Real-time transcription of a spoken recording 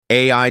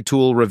AI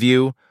tool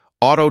review,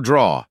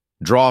 Autodraw,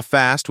 draw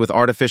fast with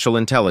artificial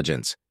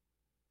intelligence.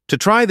 To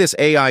try this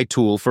AI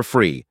tool for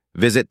free,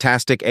 visit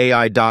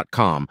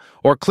tasticai.com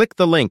or click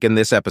the link in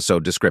this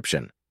episode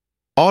description.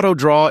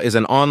 Autodraw is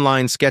an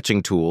online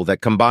sketching tool that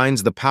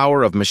combines the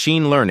power of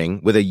machine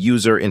learning with a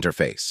user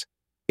interface.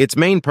 Its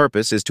main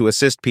purpose is to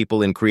assist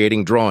people in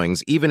creating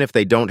drawings even if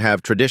they don't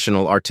have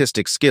traditional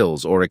artistic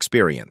skills or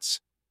experience.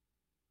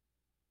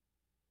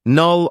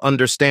 Null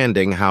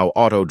understanding how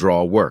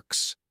Autodraw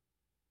works.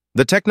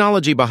 The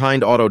technology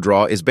behind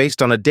Autodraw is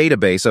based on a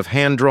database of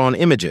hand-drawn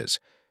images.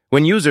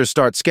 When users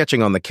start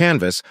sketching on the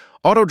canvas,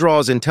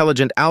 Autodraw's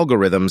intelligent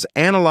algorithms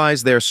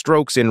analyze their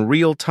strokes in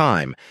real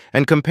time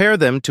and compare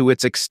them to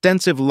its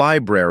extensive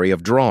library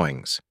of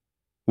drawings.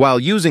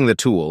 While using the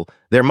tool,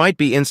 there might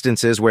be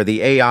instances where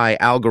the AI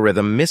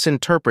algorithm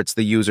misinterprets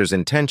the user's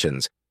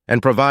intentions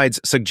and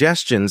provides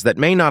suggestions that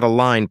may not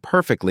align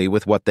perfectly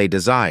with what they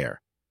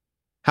desire.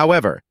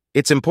 However,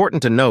 it's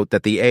important to note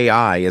that the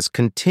AI is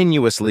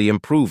continuously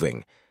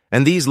improving,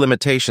 and these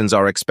limitations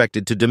are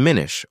expected to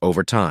diminish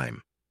over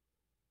time.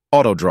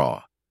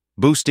 Autodraw,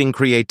 boosting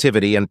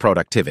creativity and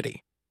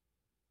productivity.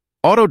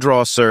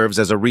 Autodraw serves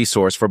as a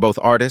resource for both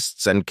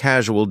artists and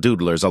casual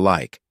doodlers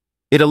alike.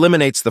 It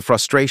eliminates the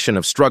frustration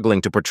of struggling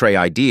to portray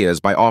ideas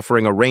by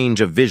offering a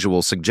range of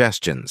visual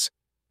suggestions.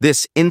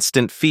 This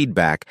instant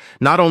feedback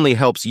not only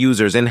helps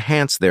users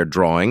enhance their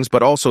drawings,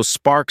 but also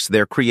sparks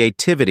their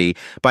creativity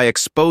by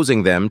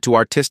exposing them to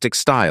artistic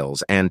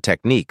styles and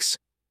techniques.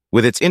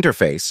 With its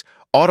interface,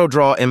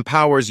 Autodraw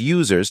empowers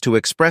users to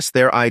express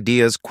their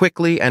ideas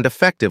quickly and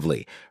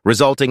effectively,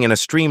 resulting in a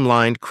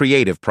streamlined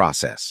creative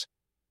process.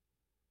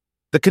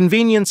 The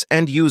convenience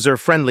and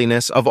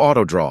user-friendliness of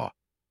Autodraw.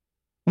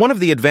 One of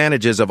the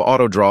advantages of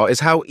Autodraw is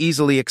how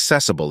easily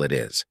accessible it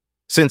is.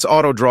 Since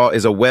Autodraw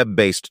is a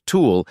web-based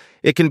tool,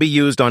 it can be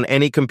used on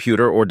any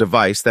computer or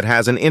device that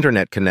has an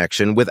internet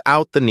connection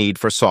without the need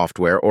for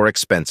software or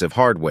expensive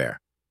hardware.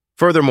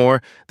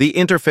 Furthermore, the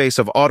interface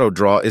of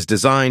Autodraw is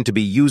designed to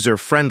be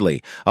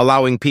user-friendly,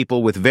 allowing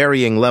people with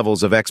varying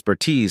levels of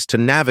expertise to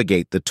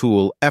navigate the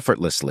tool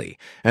effortlessly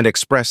and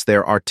express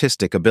their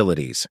artistic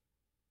abilities.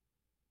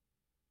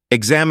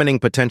 Examining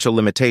potential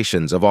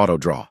limitations of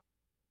Autodraw.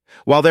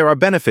 While there are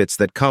benefits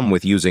that come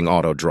with using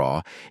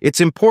Autodraw,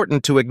 it's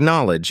important to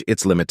acknowledge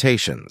its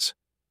limitations.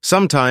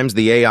 Sometimes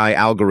the AI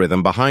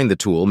algorithm behind the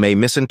tool may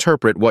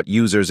misinterpret what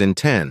users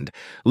intend,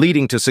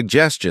 leading to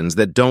suggestions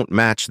that don't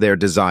match their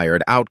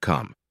desired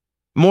outcome.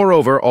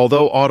 Moreover,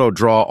 although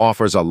Autodraw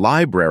offers a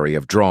library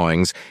of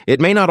drawings,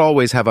 it may not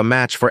always have a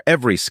match for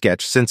every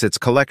sketch since its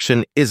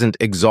collection isn't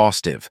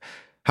exhaustive.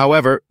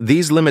 However,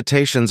 these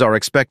limitations are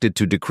expected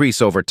to decrease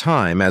over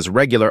time as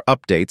regular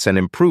updates and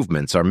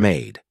improvements are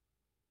made.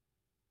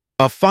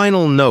 A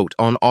final note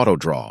on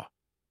Autodraw.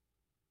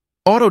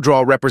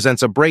 Autodraw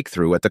represents a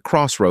breakthrough at the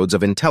crossroads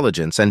of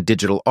intelligence and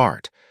digital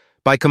art.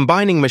 By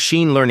combining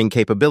machine learning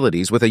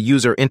capabilities with a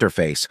user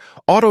interface,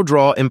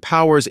 Autodraw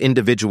empowers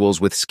individuals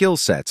with skill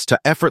sets to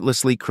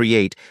effortlessly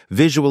create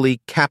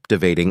visually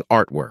captivating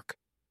artwork.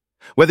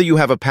 Whether you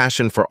have a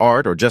passion for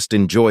art or just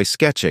enjoy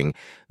sketching,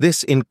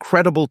 this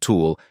incredible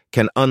tool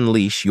can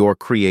unleash your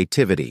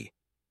creativity.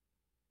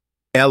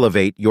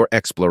 Elevate your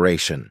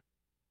exploration.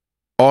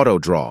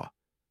 Autodraw,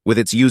 with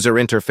its user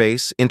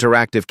interface,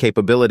 interactive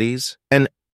capabilities, and